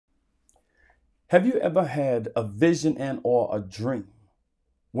Have you ever had a vision and or a dream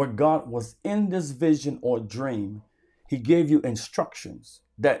where God was in this vision or dream? He gave you instructions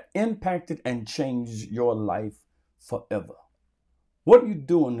that impacted and changed your life forever. What are you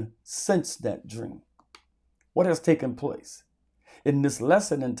doing since that dream? What has taken place? In this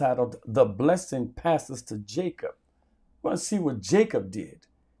lesson entitled The Blessing Passes to Jacob, we're going to see what Jacob did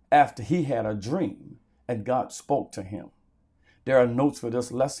after he had a dream and God spoke to him. There are notes for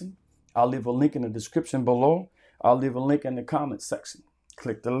this lesson. I'll leave a link in the description below. I'll leave a link in the comment section.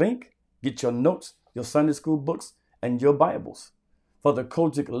 Click the link, get your notes, your Sunday school books, and your Bibles. For the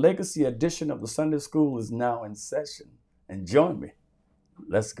Cogic Legacy edition of the Sunday School is now in session. And join me.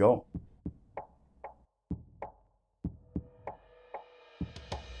 Let's go.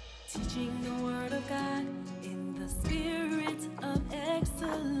 Teaching the Word of God in the spirit of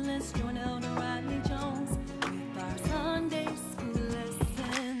excellence. Join Elder Rodney Jones with our Sunday school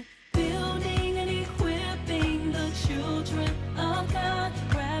lesson. Building and equipping the children of God.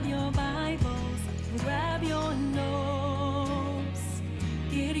 Grab your Bibles, grab your notes.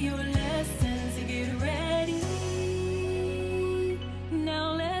 Get your lessons and get ready.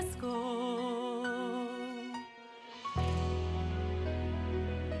 Now let's go.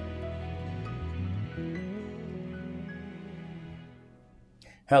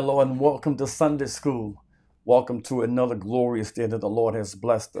 Hello and welcome to Sunday School. Welcome to another glorious day that the Lord has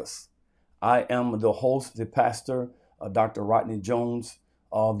blessed us. I am the host, the pastor, Dr. Rodney Jones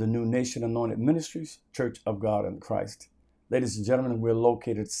of the New Nation Anointed Ministries, Church of God in Christ. Ladies and gentlemen, we're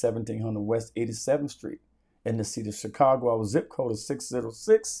located 1700 West 87th Street in the city of Chicago. Our zip code is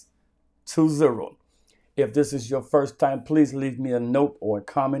 60620. If this is your first time, please leave me a note or a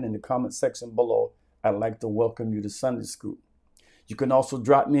comment in the comment section below. I'd like to welcome you to Sunday School. You can also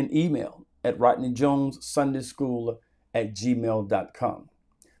drop me an email at rodneyjonessundayschool@gmail.com.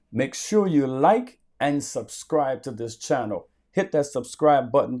 Make sure you like and subscribe to this channel. Hit that subscribe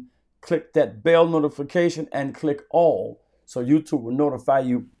button, click that bell notification, and click all so YouTube will notify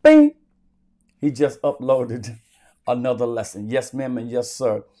you. Bing! He just uploaded another lesson. Yes, ma'am, and yes,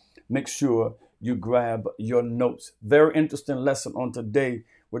 sir. Make sure you grab your notes. Very interesting lesson on today.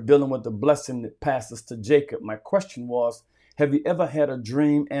 We're dealing with the blessing that passes to Jacob. My question was, have you ever had a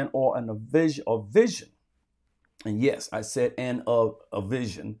dream and or a vision? And yes, I said and of a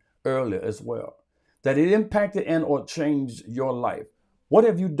vision earlier as well, that it impacted and or changed your life. What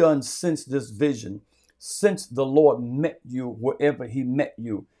have you done since this vision, since the Lord met you wherever he met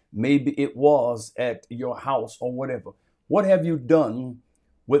you? Maybe it was at your house or whatever. What have you done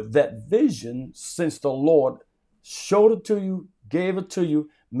with that vision since the Lord showed it to you, gave it to you,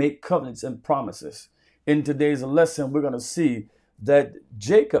 made covenants and promises? In today's lesson, we're going to see that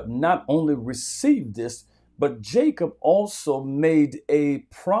Jacob not only received this, but Jacob also made a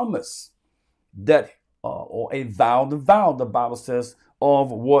promise that, or a vow, the Bible says,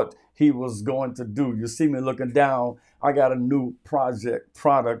 of what he was going to do. You see me looking down. I got a new product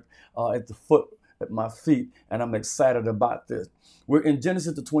at the foot, at my feet, and I'm excited about this. We're in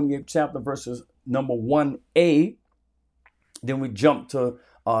Genesis, the 28th chapter, verses number 1a. Then we jump to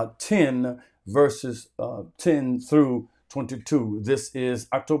 10, verses 10 through 22. This is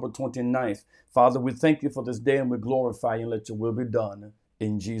October 29th. Father, we thank you for this day and we glorify you and let your will be done.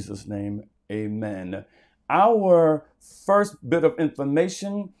 In Jesus' name, amen. Our first bit of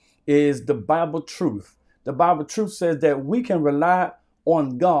information is the Bible truth. The Bible truth says that we can rely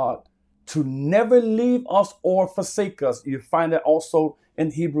on God to never leave us or forsake us. You find that also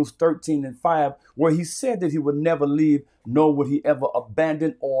in Hebrews 13:5, where he said that he would never leave, nor would he ever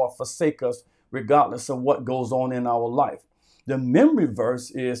abandon or forsake us, regardless of what goes on in our life. The memory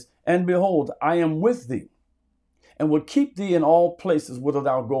verse is, and behold, I am with thee, and will keep thee in all places whither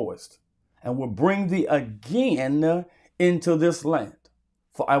thou goest, and will bring thee again into this land.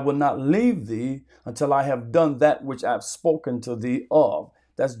 For I will not leave thee until I have done that which I have spoken to thee of.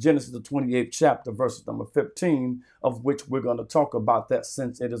 That's Genesis, the 28th chapter, verses number 15, of which we're going to talk about that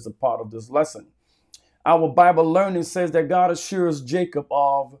since it is a part of this lesson. Our Bible learning says that God assures Jacob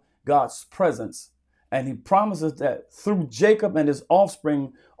of God's presence, and he promises that through Jacob and his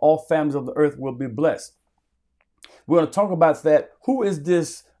offspring, all families of the earth will be blessed. We're going to talk about that. Who is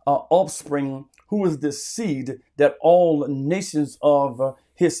this offspring? Who is this seed that all nations of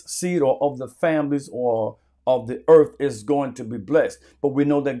his seed or of the families or of the earth is going to be blessed? But we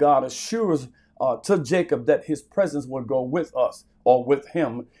know that God assures to Jacob that his presence will go with us or with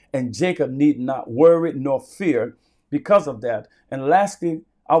him, and Jacob need not worry nor fear because of that. And lastly,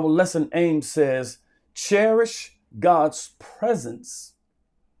 our lesson aim says, cherish God's presence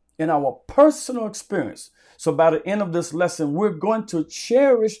in our personal experience. So by the end of this lesson, we're going to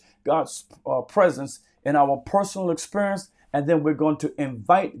cherish God's presence in our personal experience, and then we're going to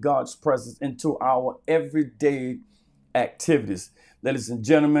invite God's presence into our everyday activities. Ladies and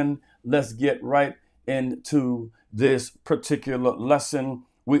gentlemen, let's get right into this particular lesson.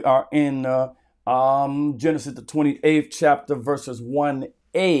 We are in Genesis, the 28th chapter, verses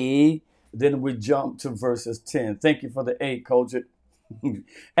 1a. Then we jump to verses 10. Thank you for the A, Cogic. And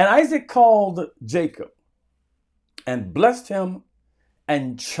Isaac called Jacob and blessed him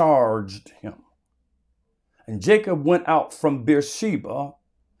and charged him. And Jacob went out from Beersheba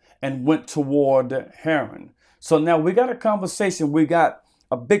and went toward Haran. So now we got a conversation. We got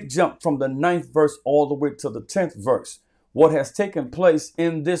a big jump from the 9th verse all the way to the 10th verse. What has taken place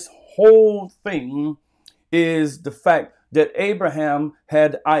in this whole thing is the fact that Abraham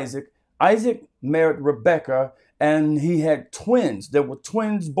had Isaac. Isaac married Rebekah, and he had twins. There were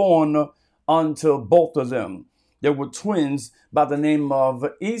twins born unto both of them. There were twins by the name of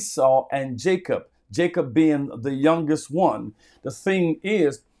Esau and Jacob, Jacob being the youngest one. The thing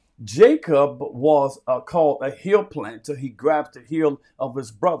is, Jacob was called a heel planter. He grabs the heel of his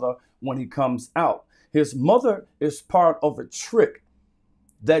brother when he comes out. His mother is part of a trick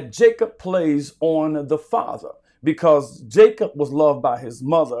that Jacob plays on the father, because Jacob was loved by his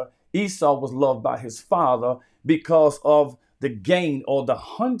mother. Esau was loved by his father because of the gain or the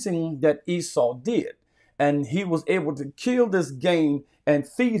hunting that Esau did. And he was able to kill this game and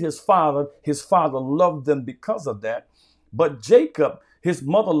feed his father. His father loved them because of that. But Jacob, his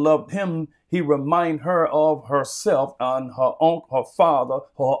mother loved him. He reminded her of herself and her father,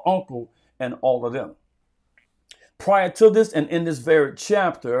 her uncle, and all of them. Prior to this and in this very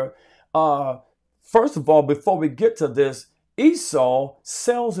chapter, first of all, before we get to this, Esau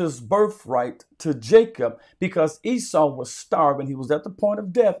sells his birthright to Jacob because Esau was starving. He was at the point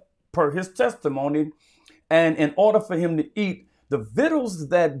of death per his testimony. And in order for him to eat the victuals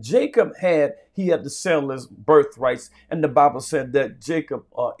that Jacob had, he had to sell his birthrights. And the Bible said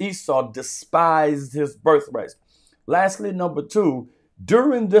that Esau despised his birthrights. Lastly, number 2,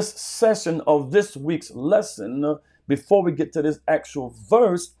 during this session of this week's lesson, before we get to this actual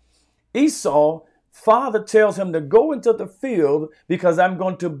verse, Esau, father tells him to go into the field because I'm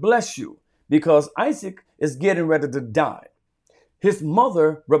going to bless you, because Isaac is getting ready to die. His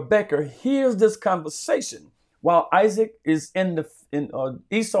mother, Rebekah, hears this conversation while Esau is in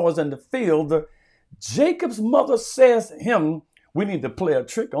the field. Jacob's mother says to him, we need to play a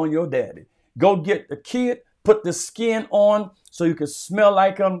trick on your daddy. Go get the kid, put the skin on so you can smell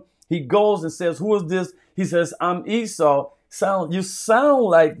like him. He goes and says, who is this? He says, I'm Esau. You sound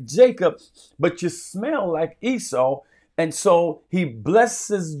like Jacob, but you smell like Esau. And so he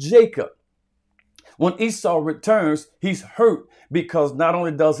blesses Jacob. When Esau returns, he's hurt because not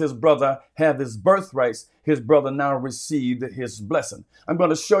only does his brother have his birthrights, his brother now received his blessing. I'm going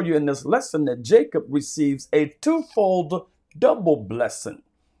to show you in this lesson that Jacob receives a twofold double blessing.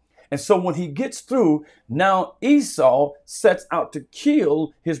 And so when he gets through, now Esau sets out to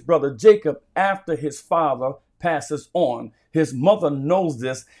kill his brother Jacob after his father passes on. His mother knows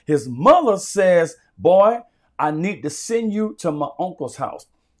this. His mother says, boy, I need to send you to my uncle's house.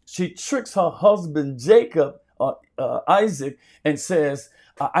 She tricks her husband, Jacob, Isaac, and says,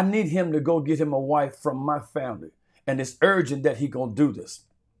 I need him to go get him a wife from my family. And it's urgent that he gonna do this.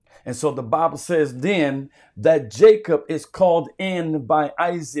 And so the Bible says then that Jacob is called in by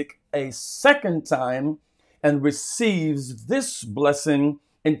Isaac a second time and receives this blessing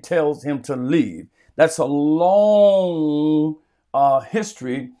and tells him to leave. That's a long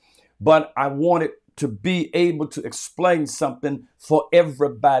history, but I wanted to be able to explain something for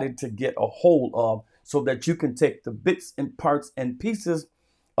everybody to get a hold of so that you can take the bits and parts and pieces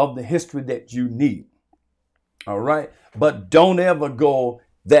of the history that you need. All right. But don't ever go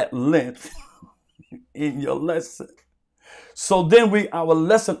that length in your lesson. So then our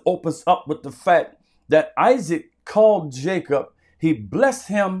lesson opens up with the fact that Isaac called Jacob. He blessed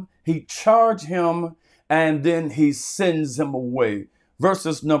him, he charged him, and then he sends him away.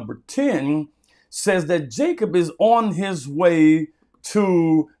 Verses number 10 says that Jacob is on his way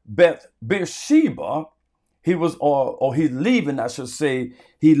to Beersheba. He was, or he's leaving, I should say.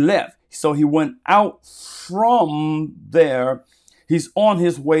 He left. So he went out from there. He's on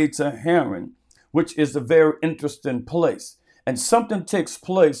his way to Haran, which is a very interesting place. And something takes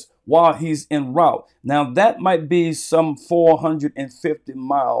place while he's en route. Now, that might be some 450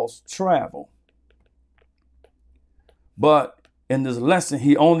 miles travel. But in this lesson,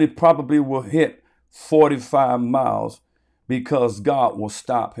 he only probably will hit 45 miles because God will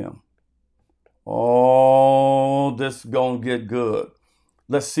stop him. Oh, this is going to get good.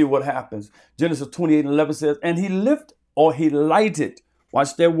 Let's see what happens. Genesis 28:11 says, and he lighted.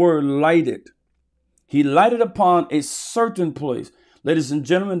 Watch that word, lighted. He lighted upon a certain place. Ladies and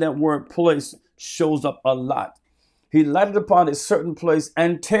gentlemen, that word place shows up a lot. He lighted upon a certain place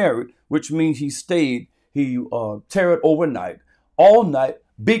and tarried, which means he stayed. He tarried overnight, all night,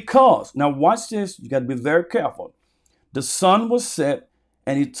 because, now watch this, you got to be very careful. The sun was set,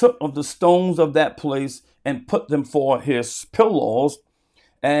 and he took of the stones of that place and put them for his pillows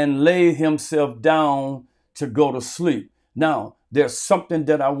and lay himself down to go to sleep. Now, there's something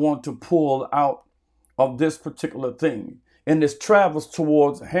that I want to pull out of this particular thing. In his travels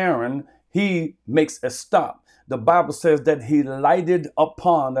towards Haran, he makes a stop. The Bible says that he lighted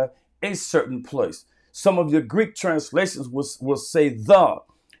upon a certain place. Some of your Greek translations will say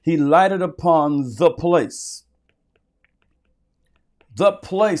he lighted upon the place. The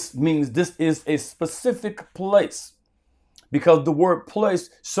place means this is a specific place, because the word place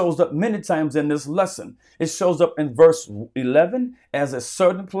shows up many times in this lesson. It shows up in verse 11 as a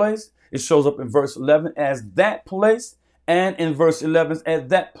certain place. It shows up in verse 11 as that place, and in verse 11 as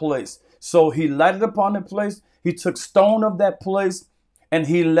that place. So he lighted upon the place. He took stone of that place and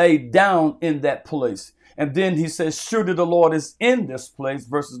he laid down in that place. And then he says, surely the Lord is in this place,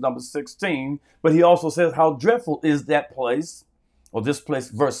 verses number 16. But he also says, how dreadful is that place, or this place,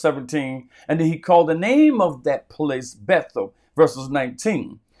 verse 17. And then he called the name of that place Bethel, verses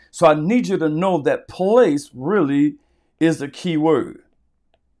 19. So I need you to know that place really is a key word.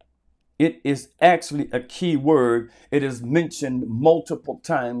 It is actually a key word. It is mentioned multiple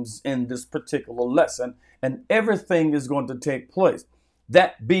times in this particular lesson, and everything is going to take place.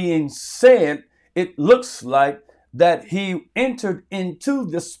 That being said, it looks like that he entered into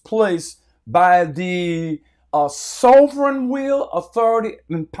this place by the sovereign will, authority,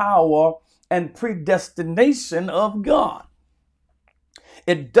 and power and predestination of God.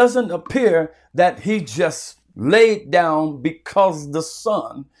 It doesn't appear that he just laid down because the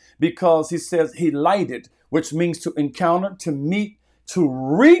sun, because he says he lighted, which means to encounter, to meet, to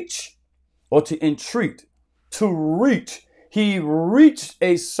reach, or to entreat, to reach. He reached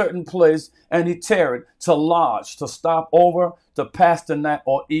a certain place and he tarried, to lodge, to stop over, to pass the night,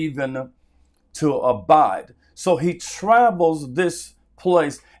 or even to abide. So he travels this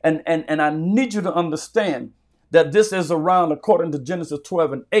place. And I need you to understand that this is around, according to Genesis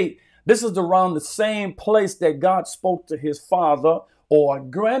 12:8, this is around the same place that God spoke to his father or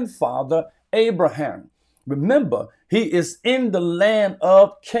grandfather, Abraham. Remember, he is in the land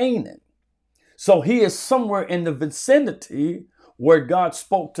of Canaan. So he is somewhere in the vicinity where God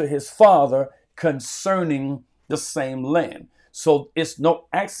spoke to his father concerning the same land. So it's no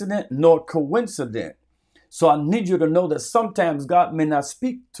accident nor coincidence. So I need you to know that sometimes God may not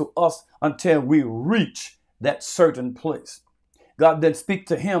speak to us until we reach that certain place. God didn't speak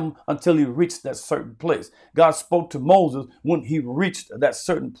to him until he reached that certain place. God spoke to Moses when he reached that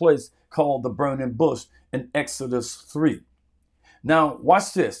certain place called the burning bush in Exodus 3. Now,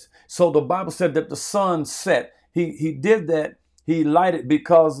 watch this. So the Bible said that the sun set. He did that. He lighted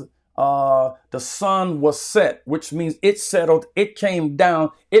because the sun was set, which means it settled. It came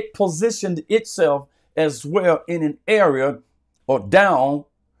down. It positioned itself as well in an area or down,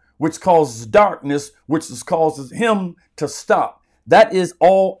 which causes darkness, which causes him to stop. That is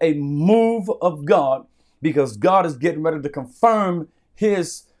all a move of God, because God is getting ready to confirm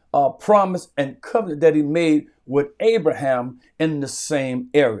his promise and covenant that he made with Abraham in the same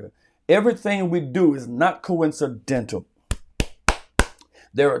area. Everything we do is not coincidental.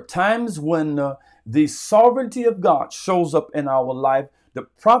 There are times when the sovereignty of God shows up in our life. The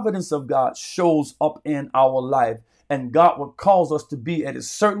providence of God shows up in our life, and God will cause us to be at a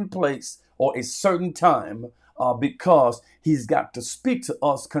certain place or a certain time because he's got to speak to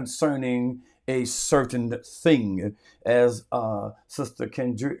us concerning a certain thing, as Sister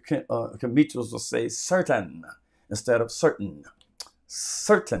Demetrius will say, certain instead of certain.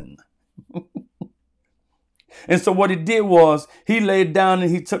 Certain. And so what he did was he laid down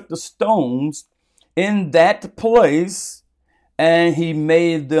and he took the stones in that place and he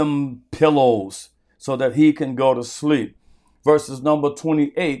made them pillows so that he can go to sleep. Verses number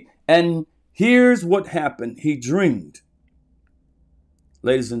 28. And here's what happened. He dreamed.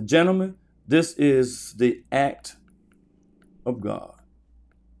 Ladies and gentlemen, this is the act of God.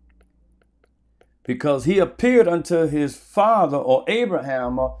 Because he appeared unto his father or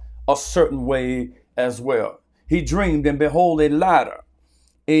Abraham a certain way as well. He dreamed, and behold, a ladder.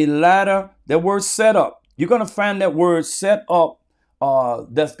 A ladder, that word set up. You're going to find that word set up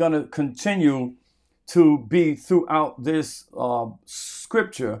that's going to continue to be throughout this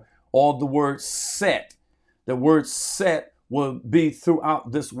scripture, or the word set. The word set will be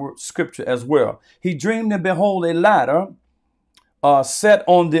throughout this word scripture as well. He dreamed, and behold, a ladder set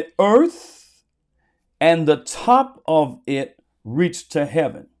on the earth, and the top of it reached to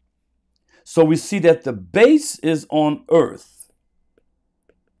heaven. So we see that the base is on earth.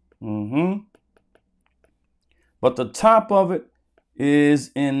 But the top of it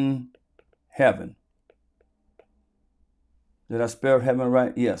is in heaven. Did I spell heaven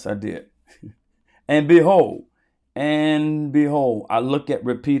right? Yes, I did. And behold, I look at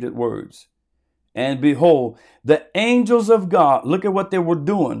repeated words. And behold, the angels of God, look at what they were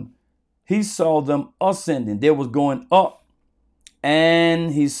doing. He saw them ascending. They was going up,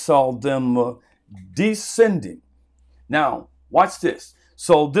 and he saw them descending. Now, watch this.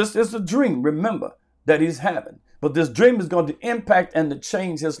 So this is a dream, remember, that he's having. But this dream is going to impact and to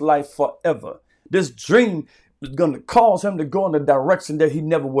change his life forever. This dream is going to cause him to go in a direction that he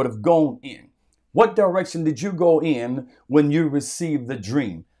never would have gone in. What direction did you go in when you received the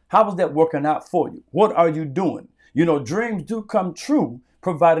dream? How is that working out for you? What are you doing? You know, dreams do come true,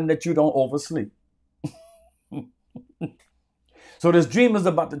 providing that you don't oversleep. So this dream is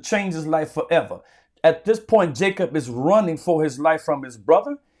about to change his life forever. At this point, Jacob is running for his life from his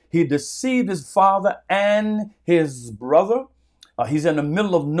brother. He deceived his father and his brother. He's in the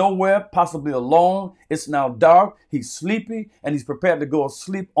middle of nowhere, possibly alone. It's now dark. He's sleepy, and he's prepared to go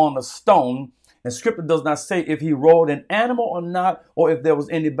asleep on a stone. And scripture does not say if he rode an animal or not, or if there was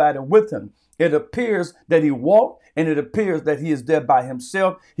anybody with him. It appears that he walked, and it appears that he is there by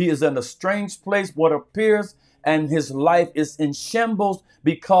himself. He is in a strange place, what appears, and his life is in shambles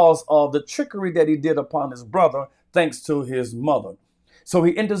because of the trickery that he did upon his brother, thanks to his mother. So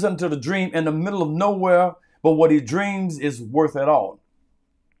he enters into the dream in the middle of nowhere, but what he dreams is worth it all.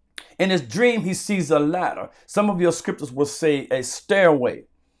 In his dream, he sees a ladder. Some of your scriptures will say a stairway,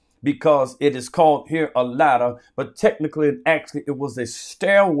 because it is called here a ladder, but technically and actually it was a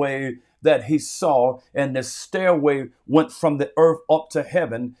stairway that he saw, and the stairway went from the earth up to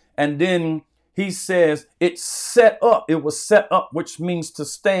heaven. And then he says it was set up, which means to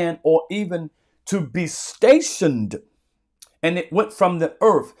stand or even to be stationed. And it went from the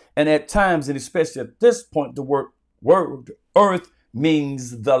earth. And at times, and especially at this point, the word earth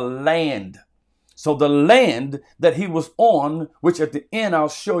means the land. So the land that he was on, which at the end I'll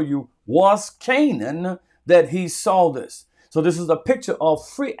show you was Canaan, that he saw this. So this is a picture of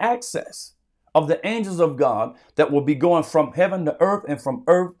free access of the angels of God that will be going from heaven to earth and from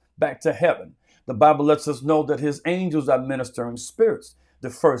earth back to heaven. The Bible lets us know that his angels are ministering spirits. The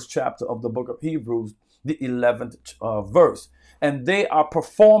first chapter of the book of Hebrews, the 11th verse. And they are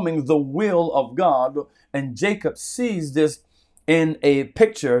performing the will of God. And Jacob sees this in a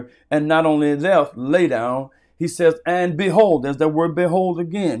picture. And not only that, lay down, he says, and behold, there's that word behold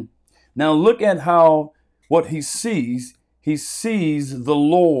again. Now look at how what he sees the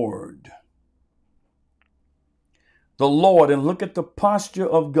Lord. The Lord, and look at the posture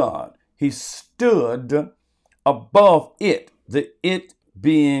of God. He stood above it, the it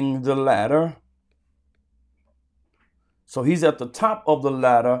being the ladder. So he's at the top of the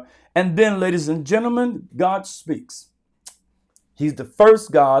ladder. And then, ladies and gentlemen, God speaks. He's the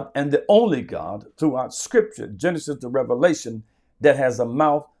first God and the only God throughout Scripture, Genesis to Revelation, that has a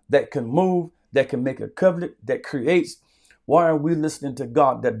mouth that can move, that can make a covenant, that creates. Why are we listening to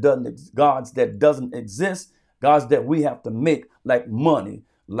gods that doesn't exist? Gods that we have to make, like money,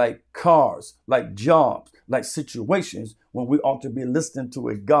 like cars, like jobs, like situations, when we ought to be listening to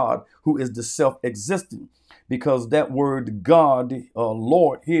a God who is the self-existent. Because that word God,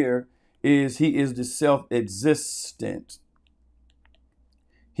 Lord here, he is the self-existent.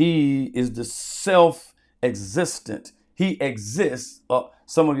 He is the self-existent. He exists.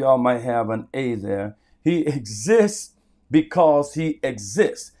 Some of y'all might have an A there. He exists because he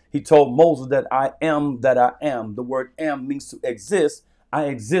exists. He told Moses that I am that I am. The word am means to exist. I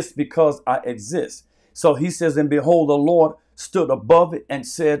exist because I exist. So he says, and behold, the Lord stood above it and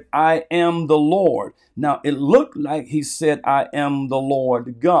said, I am the Lord. Now, it looked like he said, I am the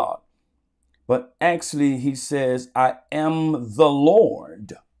Lord God. But actually, he says, I am the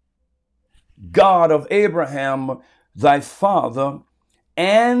Lord, God of Abraham, thy father,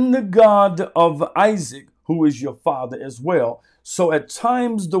 and the God of Isaac, who is your father as well. So at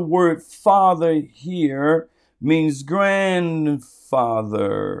times, the word father here means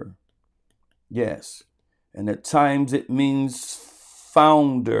grandfather. Yes. And at times it means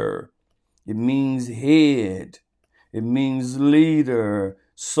founder. It means head. It means leader,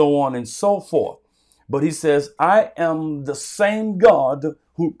 so on and so forth. But he says, I am the same God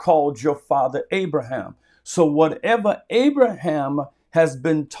who called your father Abraham. So whatever Abraham has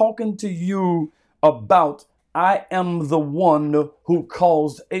been talking to you about I am the one who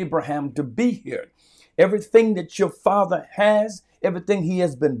caused Abraham to be here. Everything that your father has, everything he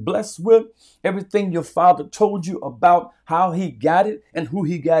has been blessed with, everything your father told you about how he got it and who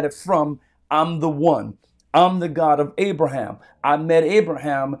he got it from, I'm the one. I'm the God of Abraham. I met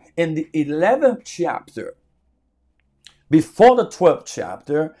Abraham in the 11th chapter, before the 12th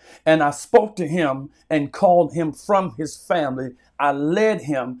chapter, and I spoke to him and called him from his family. I led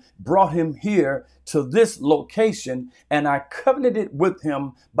him, brought him here to this location, and I covenanted with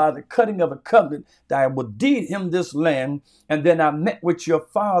him by the cutting of a covenant that I would deed him this land. And then I met with your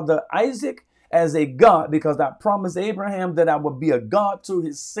father Isaac as a God, because I promised Abraham that I would be a God to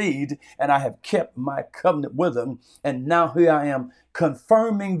his seed, and I have kept my covenant with him. And now here I am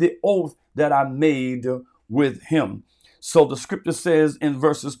confirming the oath that I made with him. So the scripture says in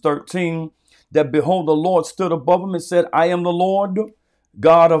verses 13 that, behold, the Lord stood above him and said, I am the Lord,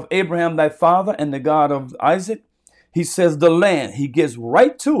 God of Abraham, thy father, and the God of Isaac. He says the land. He gets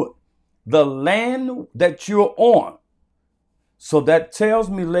right to it. The land that you're on. So that tells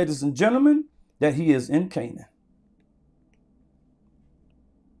me, ladies and gentlemen, that he is in Canaan.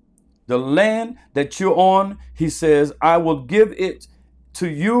 The land that you're on, he says, I will give it to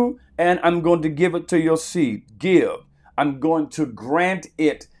you, and I'm going to give it to your seed. Give. I'm going to grant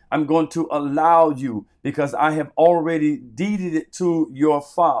it. I'm going to allow you, because I have already deeded it to your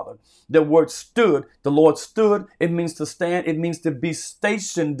father. The word stood, the Lord stood. It means to stand. It means to be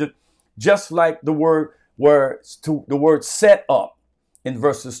stationed, just like the word set up in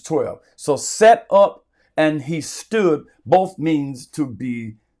verses 12. So set up and he stood both means to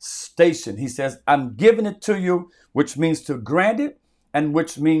be stationed. He says, I'm giving it to you, which means to grant it, and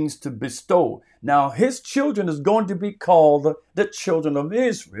which means to bestow. Now, his children is going to be called the children of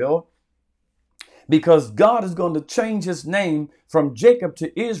Israel, because God is going to change his name from Jacob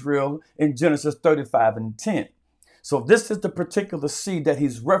to Israel in Genesis 35 and 10. So this is the particular seed that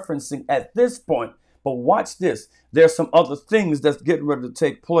he's referencing at this point. But watch this. There's some other things that's getting ready to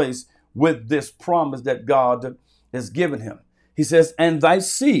take place with this promise that God has given him. He says, and thy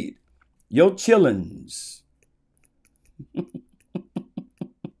seed, your chillins,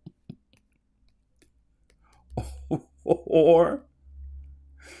 or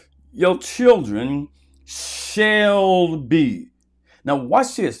your children shall be. Now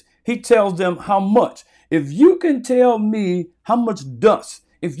watch this. He tells them how much. If you can tell me how much dust,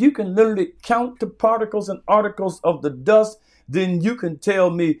 if you can literally count the particles and articles of the dust, then you can tell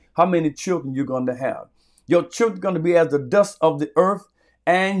me how many children you're going to have. Your children are going to be as the dust of the earth,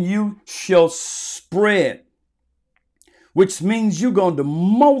 and you shall spread, which means you're going to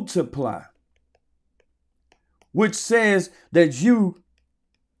multiply, which says that you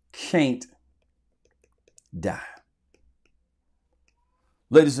can't die.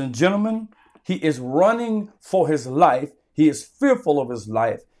 Ladies and gentlemen, he is running for his life. He is fearful of his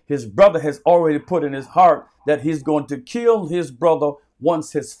life. His brother has already put in his heart that he's going to kill his brother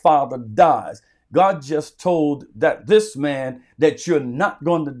once his father dies. God just told that this man that you're not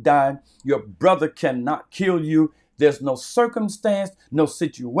going to die. Your brother cannot kill you. There's no circumstance, no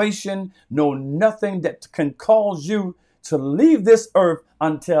situation, no nothing that can cause you to leave this earth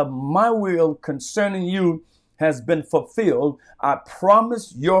until my will concerning you has been fulfilled. I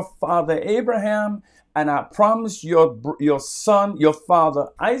promised your father Abraham, and I promised your son, your father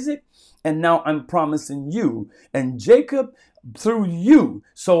Isaac, and now I'm promising you and Jacob through you.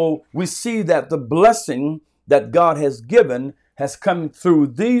 So we see that the blessing that God has given has come through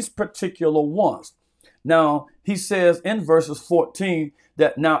these particular ones. Now, he says in verses 14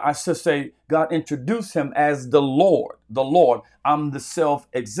 that now I should say God introduced him as the Lord. The Lord, I'm the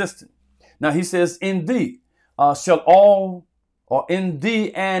self-existent. Now he says, in thee shall all, or in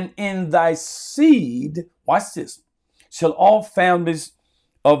thee and in thy seed, watch this, shall all families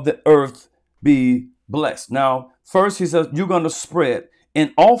of the earth be blessed. Now, first he says you're going to spread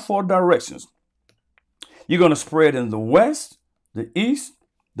in all four directions. You're going to spread in the west, the east,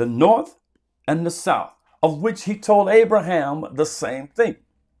 the north, and the south, of which he told Abraham the same thing.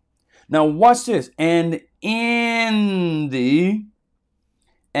 Now watch this. And in thee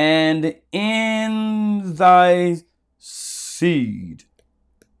and in thy seed.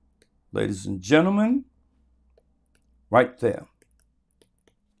 Ladies and gentlemen, right there.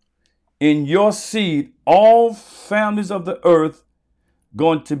 In your seed, all families of the earth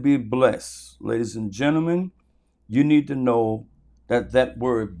going to be blessed. Ladies and gentlemen, you need to know that that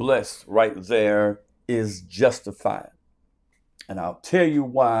word blessed right there is justified. And I'll tell you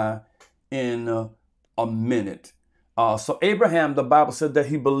why in a minute. So Abraham, the Bible said that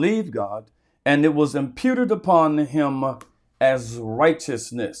he believed God, and it was imputed upon him as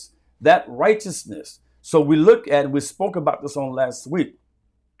righteousness. That righteousness So we spoke about this on last week.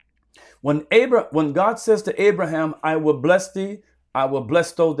 When God says to Abraham, I will bless thee, I will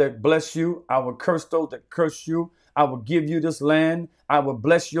bless those that bless you, I will curse those that curse you, I will give you this land, I will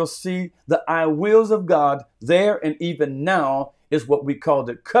bless your seed. The I wills of God there and even now is what we call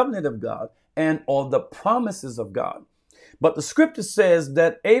the covenant of God and or the promises of God. But the scripture says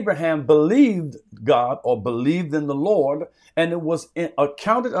that Abraham believed God or believed in the Lord, and it was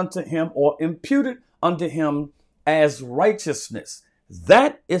accounted unto him or imputed unto him as righteousness.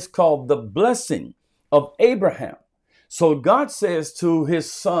 That is called the blessing of Abraham. So God says to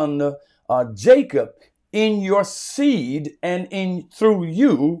his son Jacob, in your seed and in through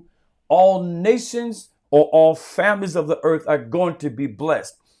you, all nations or all families of the earth are going to be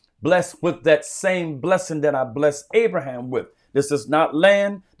blessed. Blessed with that same blessing that I blessed Abraham with. This is not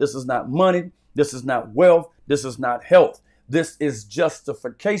land. This is not money. This is not wealth. This is not health. This is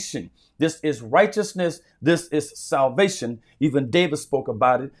justification. This is righteousness. This is salvation. Even David spoke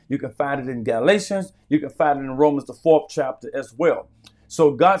about it. You can find it in Galatians. You can find it in Romans, the 4th chapter as well.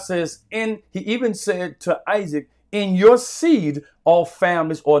 So God says, he even said to Isaac, in your seed, all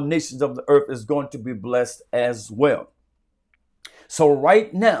families or nations of the earth is going to be blessed as well. So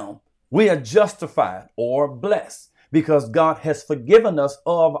right now, we are justified or blessed because God has forgiven us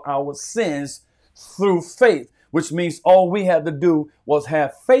of our sins through faith, which means all we had to do was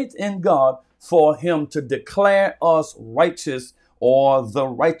have faith in God for him to declare us righteous or the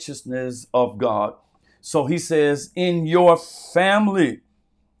righteousness of God. So he says, in your family,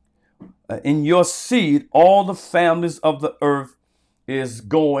 in your seed, all the families of the earth is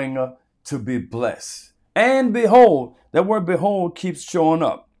going to be blessed. And behold, that word behold keeps showing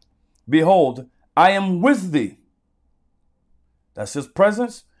up. Behold, I am with thee. That's his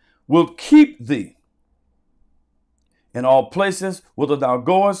presence. Will keep thee in all places whither thou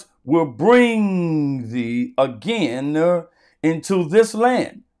goest, will bring thee again into this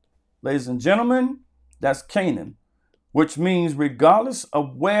land. Ladies and gentlemen, that's Canaan, which means regardless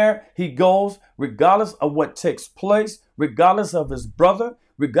of where he goes, regardless of what takes place, regardless of his brother,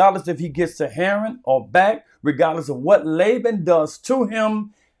 regardless if he gets to Haran or back, regardless of what Laban does to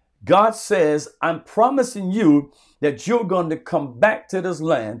him, God says, I'm promising you that you're going to come back to this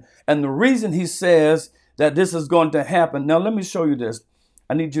land. And the reason he says that this is going to happen. Now, let me show you this.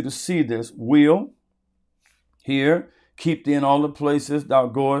 I need you to see this. Will, here, keep thee in all the places thou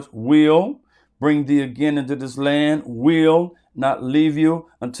goest, will bring thee again into this land, will not leave you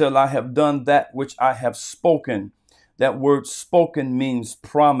until I have done that which I have spoken. That word spoken means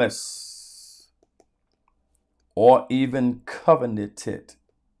promise or even covenanted.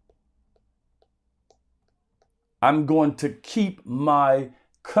 I'm going to keep my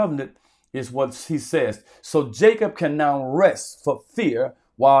covenant is what he says. So Jacob can now rest for fear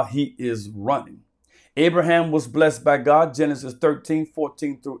while he is running. Abraham was blessed by God, Genesis 13,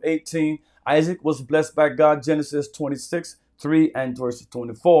 14 through 18. Isaac was blessed by God, Genesis 26, 3 and verse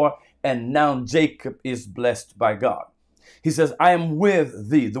 24. And now Jacob is blessed by God. He says, I am with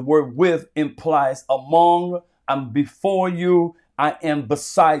thee. The word with implies among, I'm before you, I am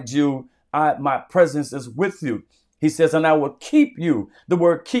beside you, my presence is with you. He says, and I will keep you. The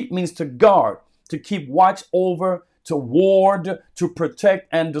word keep means to guard, to keep watch over, to ward, to protect,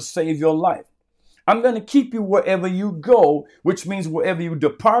 and to save your life. I'm going to keep you wherever you go, which means wherever you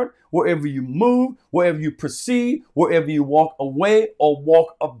depart, wherever you move, wherever you proceed, wherever you walk away or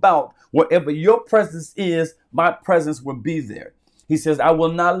walk about, wherever your presence is, my presence will be there. He says, I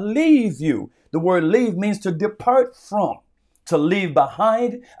will not leave you. The word leave means to depart from, to leave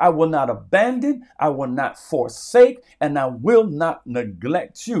behind. I will not abandon, I will not forsake, and I will not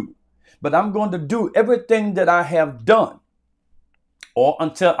neglect you. But I'm going to do everything that I have done, or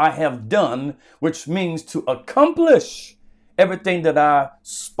until I have done, which means to accomplish everything that I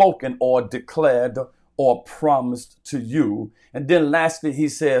spoken or declared or promised to you. And then lastly, he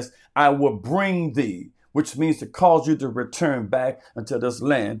says, I will bring thee, which means to cause you to return back into this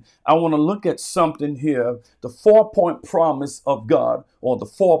land. I want to look at something here, the 4-point promise of God, or the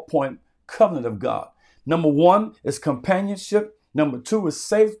 4-point covenant of God. Number 1 is companionship. Number 2 is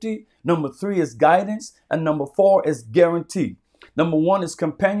safety. Number 3 is guidance. And number 4 is guarantee. Number 1 is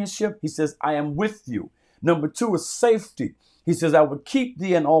companionship. He says, I am with you. Number 2 is safety. He says, I will keep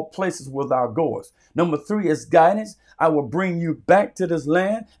thee in all places where thou goest. Number 3 is guidance. I will bring you back to this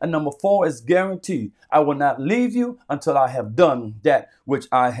land. And number 4 is guarantee. I will not leave you until I have done that which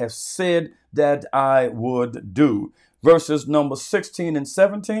I have said that I would do. Verses number 16 and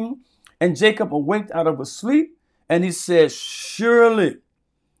 17. And Jacob awaked out of his sleep, and he said, surely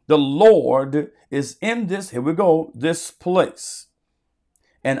the Lord is in this, here we go, this place.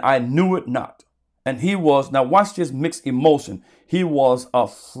 And I knew it not. And he was, now watch this mixed emotion. He was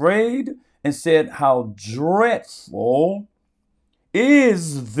afraid and said, how dreadful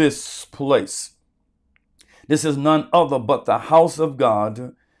is this place? This is none other but the house of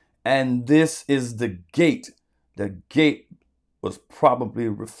God, and this is the gate. The gate was probably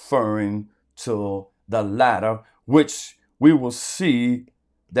referring to the ladder, which we will see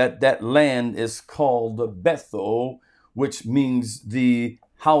that land is called Bethel, which means the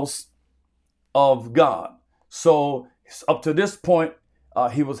house of God. So up to this point,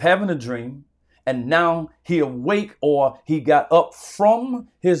 he was having a dream, and now he awake, or he got up from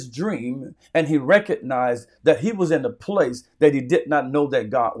his dream, and he recognized that he was in a place that he did not know that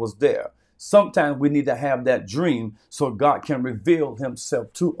God was there. Sometimes we need to have that dream so God can reveal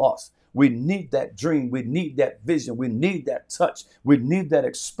himself to us. We need that dream. We need that vision. We need that touch. We need that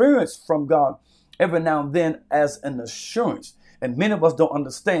experience from God every now and then as an assurance. And many of us don't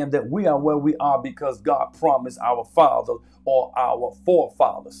understand that we are where we are because God promised our fathers or our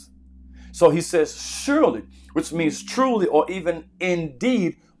forefathers. So he says, surely, which means truly, or even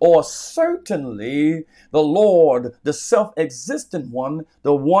indeed, or certainly, the Lord, the self-existent one,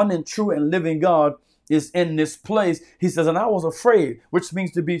 the one and true and living God, is in this place. He says, and I was afraid, which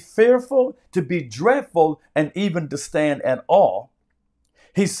means to be fearful, to be dreadful, and even to stand at awe.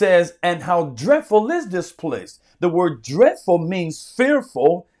 He says, and how dreadful is this place? The word dreadful means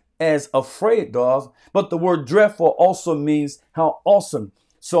fearful, as afraid does, but the word dreadful also means how awesome.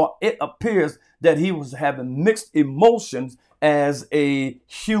 So it appears that he was having mixed emotions as a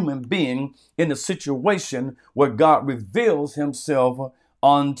human being in a situation where God reveals himself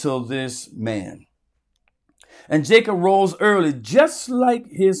unto this man. And Jacob rose early, just like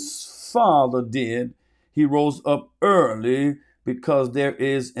his father did. He rose up early because there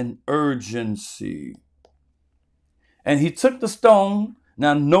is an urgency. And he took the stone.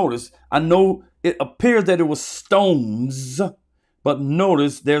 Now notice, I know it appears that it was stones, but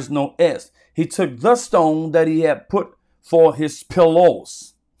notice there's no S. He took the stone that he had put for his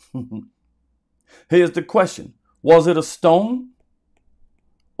pillows. Here's the question. Was it a stone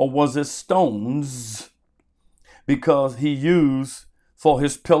or was it stones? Because he used for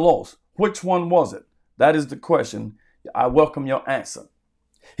his pillows. Which one was it? That is the question. I welcome your answer.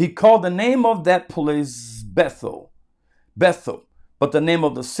 He called the name of that place Bethel, but the name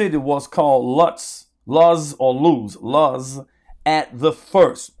of the city was called Luz at the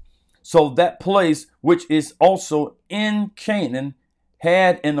first. So that place, which is also in Canaan,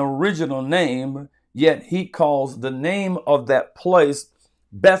 had an original name, yet he calls the name of that place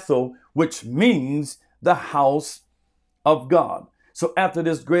Bethel, which means the house of God. So after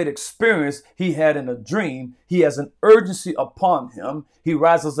this great experience he had in a dream, he has an urgency upon him. He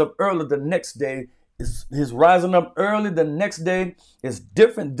rises up early the next day. His rising up early the next day is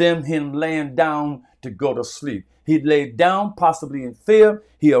different than him laying down to go to sleep. He laid down possibly in fear.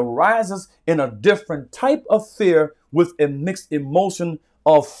 He arises in a different type of fear with a mixed emotion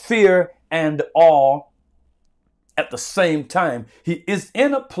of fear and awe at the same time. He is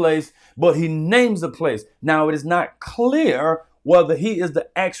in a place, but he names the place. Now it is not clear whether he is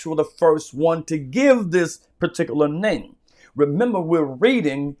the first one to give this particular name. Remember, we're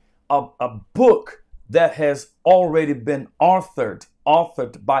reading a book that has already been authored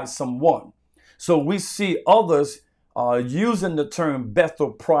by someone. So we see others using the term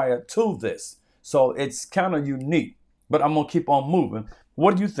Bethel prior to this. So it's kind of unique, but I'm going to keep on moving.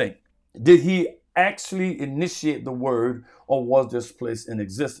 What do you think? Did he actually initiate the word, or was this place in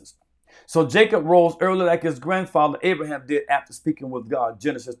existence? So Jacob rose early like his grandfather Abraham did after speaking with God,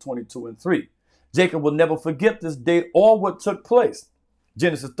 Genesis 22:3. Jacob will never forget this day or what took place,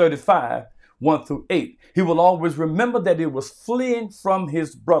 Genesis 35:1-8. He will always remember that he was fleeing from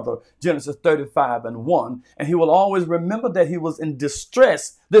his brother, Genesis 35:1. And he will always remember that he was in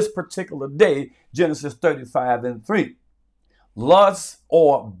distress this particular day, Genesis 35:3. Luz,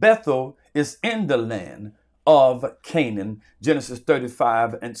 or Bethel, is in the land of Canaan, Genesis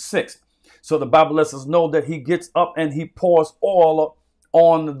 35:6. So the Bible lets us know that he gets up and he pours oil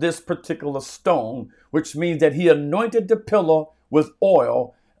on this particular stone, which means that he anointed the pillar with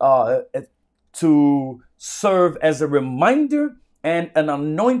oil to serve as a reminder and an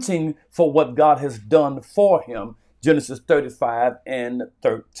anointing for what God has done for him, Genesis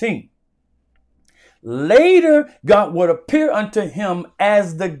 35:13. Later, God would appear unto him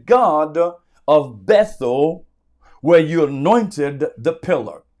as the God of Bethel, where you anointed the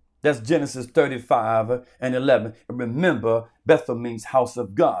pillar. That's Genesis 35:11. And remember, Bethel means house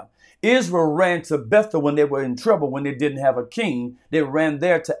of God. Israel ran to Bethel when they were in trouble, when they didn't have a king. They ran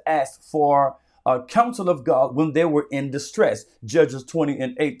there to ask for counsel of God when they were in distress. Judges 20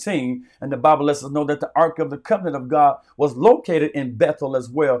 and 18. And the Bible lets us know that the Ark of the Covenant of God was located in Bethel as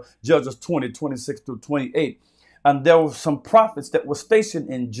well. Judges 20, 26 through 28. And there were some prophets that were stationed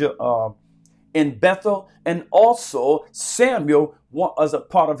in Bethel. And also Samuel was a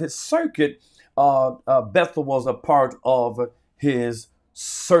part of his circuit. Bethel was a part of his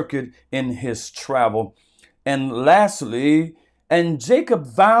circuit in his travel. And lastly, and Jacob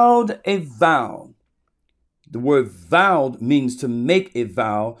vowed a vow. The word vowed means to make a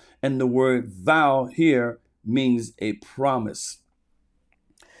vow, and the word vow here means a promise.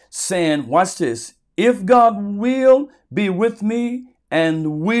 Saying, watch this, if God will be with me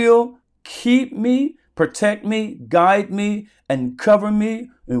and will keep me, protect me, guide me, and cover me,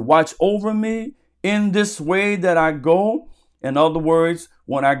 and watch over me in this way that I go. In other words,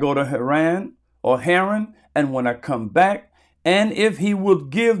 when I go to Haran, and when I come back, and if he would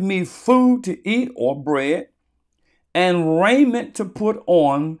give me food to eat or bread and raiment to put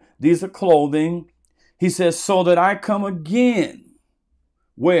on, these are clothing, he says, so that I come again.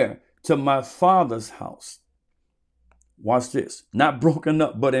 Where? To my father's house. Watch this. Not broken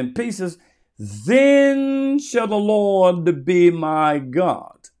up, but in pieces. Then shall the Lord be my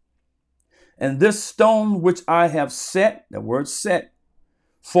God. And this stone which I have set, the word set,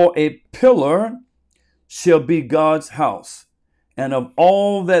 for a pillar shall be God's house. And of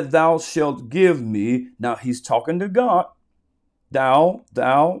all that thou shalt give me, now he's talking to God, thou,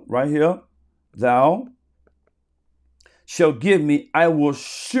 right here, thou shall give me, I will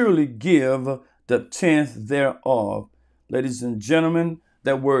surely give the tenth thereof. Ladies and gentlemen,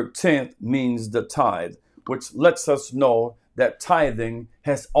 that word tenth means the tithe, which lets us know that tithing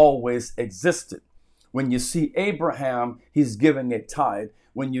has always existed. When you see Abraham, he's giving a tithe.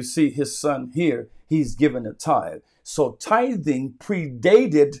 When you see his son here, he's given a tithe. So tithing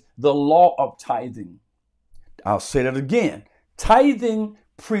predated the law of tithing. I'll say that again. Tithing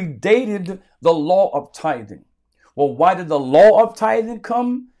predated the law of tithing. Well, why did the law of tithing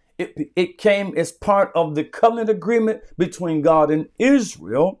come? It came as part of the covenant agreement between God and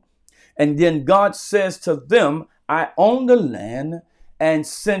Israel. And then God says to them, I own the land. And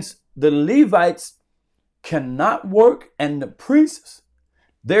since the Levites cannot work and the priests,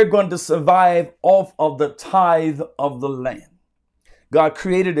 they're going to survive off of the tithe of the land. God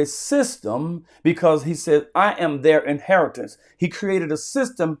created a system because he said, I am their inheritance. He created a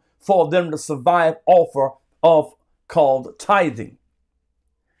system for them to survive off of called tithing.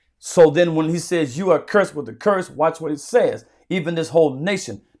 So then when he says you are cursed with a curse, watch what it says. Even this whole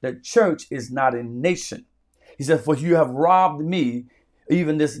nation, the church is not a nation. He said, for you have robbed me,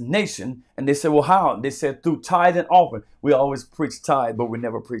 even this nation. And they said, well, how? They said, through tithe and offering. We always preach tithe, but we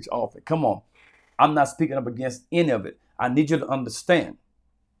never preach offering. Come on. I'm not speaking up against any of it. I need you to understand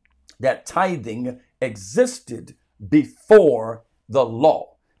that tithing existed before the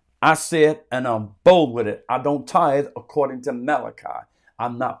law. I said, and I'm bold with it, I don't tithe according to Malachi.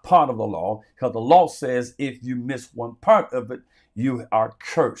 I'm not part of the law because the law says if you miss one part of it, you are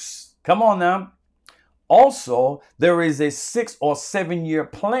cursed. Come on now. Also, there is a 6 or 7 year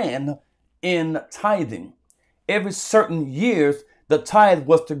plan in tithing. Every certain years, the tithe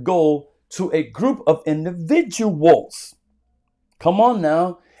was to go to a group of individuals. Come on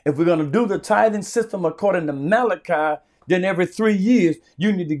now. If we're going to do the tithing system according to Malachi, then every 3 years,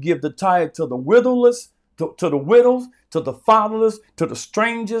 you need to give the tithe to the widowless, to the widows, to the fatherless, to the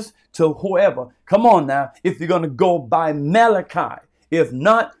strangers, to whoever. Come on now. If you're going to go by Malachi. If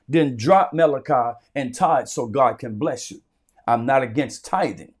not, then drop Malachi and tithe so God can bless you. I'm not against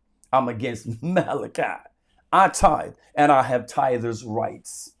tithing. I'm against Malachi. I tithe and I have tithers'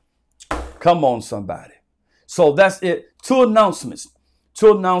 rights. Come on, somebody. So that's it. Two announcements.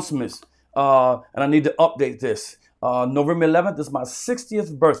 And I need to update this. November 11th is my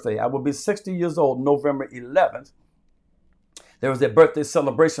 60th birthday. I will be 60 years old November 11th. There was a birthday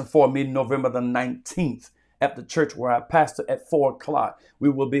celebration for me November the 19th. At the church where I pastor at 4 o'clock. We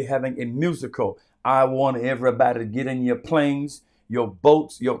will be having a musical. I want everybody to get in your planes, your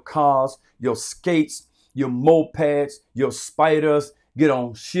boats, your cars, your skates, your mopeds, your spiders, get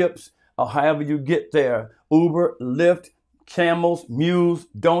on ships, or however you get there. Uber, Lyft, camels, mules,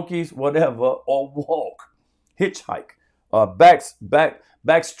 donkeys, whatever, or walk, hitchhike,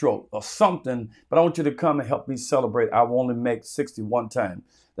 backstroke or something. But I want you to come and help me celebrate. I will only make 61 times.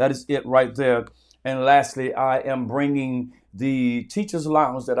 That is it right there. And lastly, I am bringing the Teachers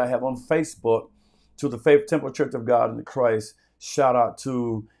Lounge that I have on Facebook to the Faith Temple Church of God in Christ. Shout out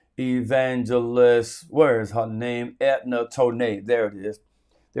to Evangelist, where is her name? Edna Toney. There it is.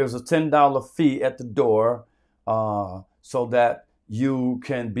 There's a $10 fee at the door so that you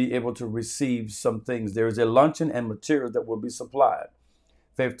can be able to receive some things. There is a luncheon and materials that will be supplied.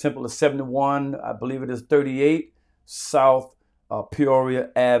 Faith Temple is 71, I believe it is 38 South Peoria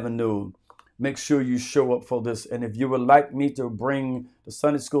Avenue. Make sure you show up for this. And if you would like me to bring the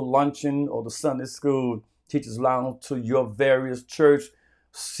Sunday school luncheon or the Sunday school teachers lounge to your various church,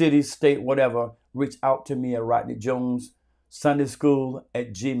 city, state, whatever, reach out to me at Rodney Jones Sunday School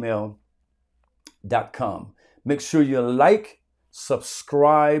at gmail.com. Make sure you like,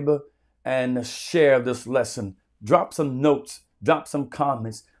 subscribe, and share this lesson. Drop some notes, drop some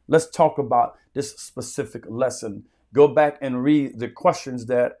comments. Let's talk about this specific lesson. Go back and read the questions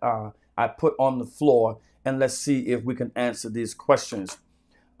that I put on the floor, and let's see if we can answer these questions.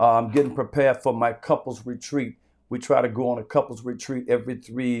 I'm getting prepared for my couples retreat. We try to go on a couples retreat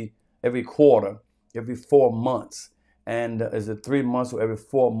every quarter, every 4 months. And is it 3 months or every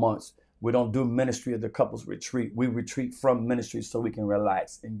 4 months? We don't do ministry at the couples retreat. We retreat from ministry so we can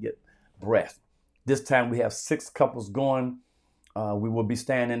relax and get breath. This time we have 6 couples going. We will be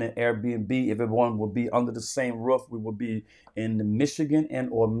staying in an Airbnb. Everyone will be under the same roof. We will be in Michigan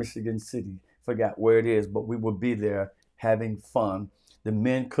or Michigan City. Forgot where it is, but we will be there having fun. The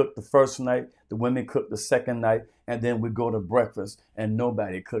men cook the first night, the women cook the second night, and then we go to breakfast, and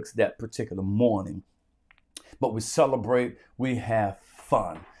nobody cooks that particular morning. But we celebrate, we have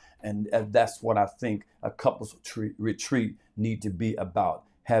fun. And that's what I think a couples retreat need to be about,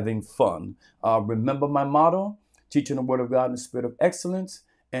 having fun. Remember my motto, teaching the word of God in the spirit of excellence.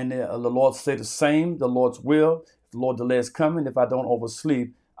 And the Lord say the same, the Lord's will. If the Lord delays coming, if I don't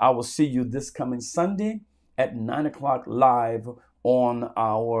oversleep, I will see you this coming Sunday at 9 o'clock live on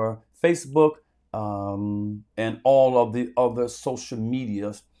our Facebook and all of the other social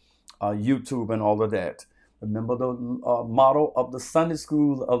medias, YouTube and all of that. Remember the motto of the Sunday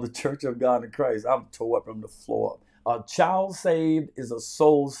School of the Church of God in Christ. I'm tore up from the floor. A child saved is a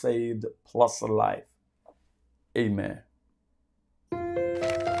soul saved plus a life. Amen.